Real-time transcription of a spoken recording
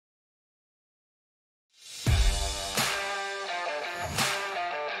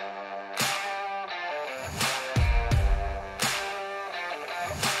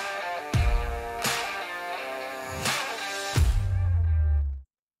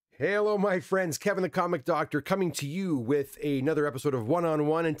Hello, my friends. Kevin the Comic Doctor coming to you with another episode of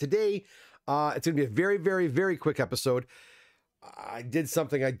One-on-One. And today, it's going to be a very, very, very quick episode. I did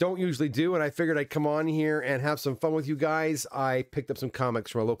something I don't usually do, and I figured I'd come on here and have some fun with you guys. I picked up some comics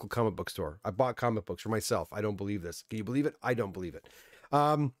from a local comic book store. I bought comic books for myself. I don't believe this. Can you believe it? I don't believe it.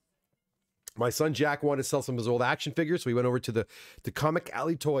 My son Jack wanted to sell some of his old action figures, so we went over to the Comic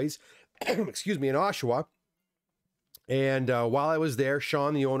Alley Toys, excuse me, in Oshawa. And while I was there,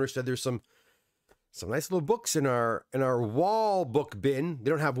 Sean, the owner, said there's some nice little books in our wall book bin. They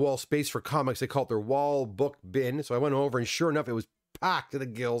don't have wall space for comics. They call it their wall book bin. So I went over, and sure enough, it was packed to the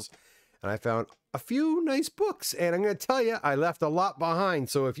gills. And I found a few nice books. And I'm going to tell you, I left a lot behind.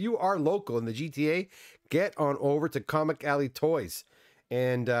 So if you are local in the GTA, get on over to Comic Alley Toys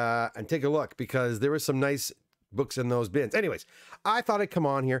and take a look, because there were some nice books in those bins. Anyways, I thought I'd come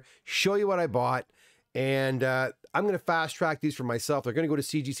on here, show you what I bought. And I'm going to fast track these for myself. They're going to go to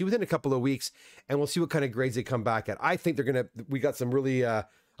CGC within a couple of weeks, and we'll see what kind of grades they come back at. I think they're going to, we got some really, I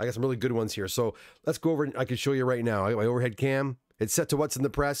got some really good ones here. So let's go over, and I can show you right now. I got my overhead cam. It's set to what's in the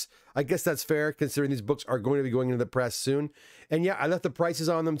press. I guess that's fair, considering these books are going to be going into the press soon. And yeah, I left the prices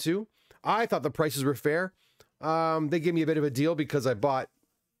on them too. I thought the prices were fair. They gave me a bit of a deal because I bought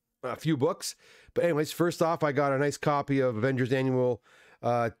a few books. But anyways, first off, I got a nice copy of Avengers Annual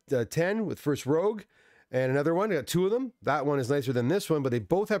 10 with First Rogue. And another one, I got two of them. That one is nicer than this one, but they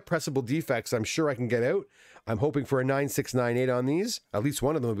both have pressable defects I'm sure I can get out. I'm hoping for a 9698 on these. At least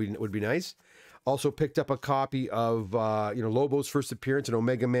one of them would be nice. Also picked up a copy of Lobo's first appearance in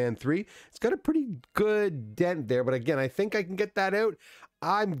Omega Man 3. It's got a pretty good dent there, but again, I think I can get that out.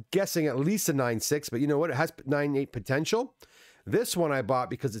 I'm guessing at least a 96, but you know what? It has 98 potential. This one I bought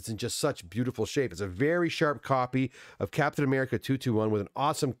because it's in just such beautiful shape. It's a very sharp copy of Captain America 221 with an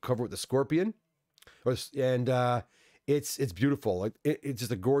awesome cover with the Scorpion. And it's beautiful. Like it's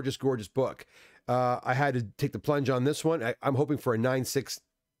just a gorgeous, gorgeous book. I had to take the plunge on this one. I'm hoping for a 9.6.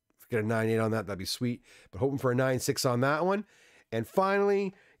 Get a 9.8 on that, that'd be sweet. But hoping for a 9.6 on that one. And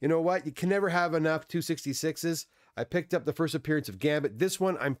finally, you know what? You can never have enough 266s. I picked up the first appearance of Gambit. This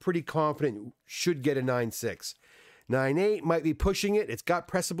one, I'm pretty confident should get a 9.6. 9.8 might be pushing it. It's got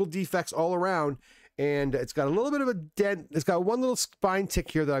pressable defects all around. And it's got a little bit of a dent. It's got one little spine tick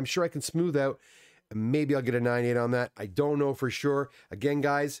here that I'm sure I can smooth out. Maybe I'll get a 9.8 on that. I don't know for sure. Again,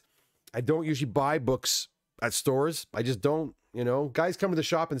 guys, I don't usually buy books at stores. I just don't, Guys come to the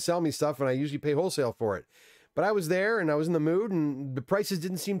shop and sell me stuff, and I usually pay wholesale for it. But I was there, and I was in the mood, and the prices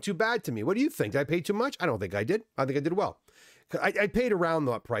didn't seem too bad to me. What do you think? Did I pay too much? I don't think I did. I think I did well. I paid around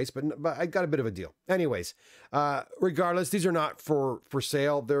that price, but I got a bit of a deal. Anyways, regardless, these are not for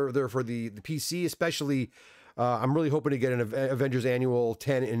sale. They're for the PC, especially. I'm really hoping to get an Avengers Annual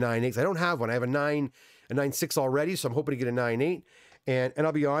 10 and 9.8. I don't have one. I have a 9.6 already, so I'm hoping to get a 9.8. And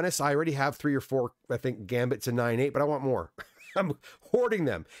I'll be honest, I already have 3 or 4, I think, Gambits and 9.8, but I want more. I'm hoarding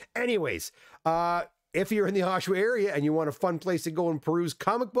them. Anyways, if you're in the Oshawa area and you want a fun place to go and peruse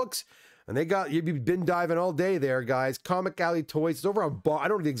comic books, and you've been diving all day there, guys. Comic Alley Toys. It's over on I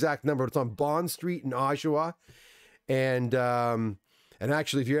don't know the exact number, but it's on Bond Street in Oshawa. And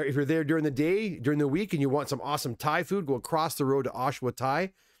actually, if you're there during the day, during the week, and you want some awesome Thai food, go across the road to Oshawa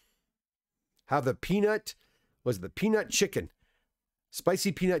Thai. Have the peanut chicken.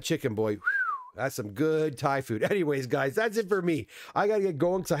 Spicy peanut chicken, boy. Whew, that's some good Thai food. Anyways, guys, that's it for me. I got to get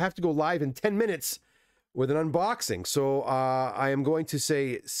going because I have to go live in 10 minutes with an unboxing. So I am going to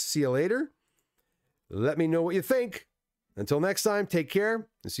say see you later. Let me know what you think. Until next time, take care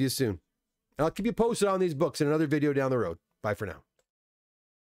and see you soon. And I'll keep you posted on these books in another video down the road. Bye for now.